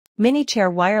Mini Chair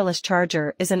Wireless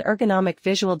Charger is an ergonomic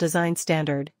visual design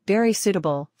standard, very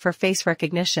suitable for face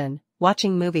recognition,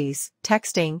 watching movies,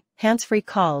 texting, hands-free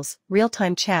calls,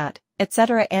 real-time chat,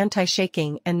 etc.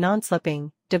 Anti-shaking and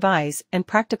non-slipping, device and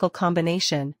practical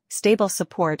combination, stable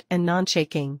support and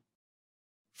non-shaking.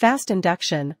 Fast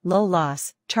induction, low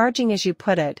loss, charging as you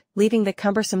put it, leaving the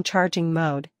cumbersome charging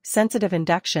mode, sensitive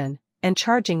induction, and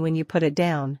charging when you put it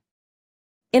down.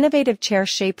 Innovative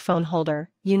chair-shaped phone holder,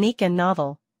 unique and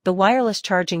novel. The wireless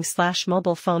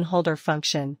charging/mobile phone holder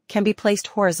function can be placed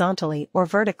horizontally or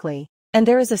vertically, and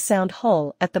there is a sound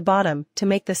hole at the bottom to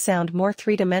make the sound more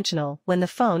three-dimensional when the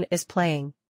phone is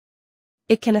playing.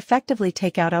 It can effectively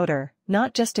take out odor,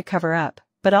 not just to cover up,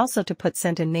 but also to put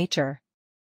scent in nature.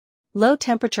 Low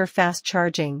temperature fast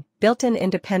charging, built-in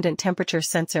independent temperature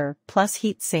sensor plus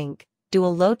heat sink,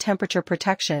 dual low temperature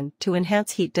protection to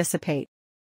enhance heat dissipate.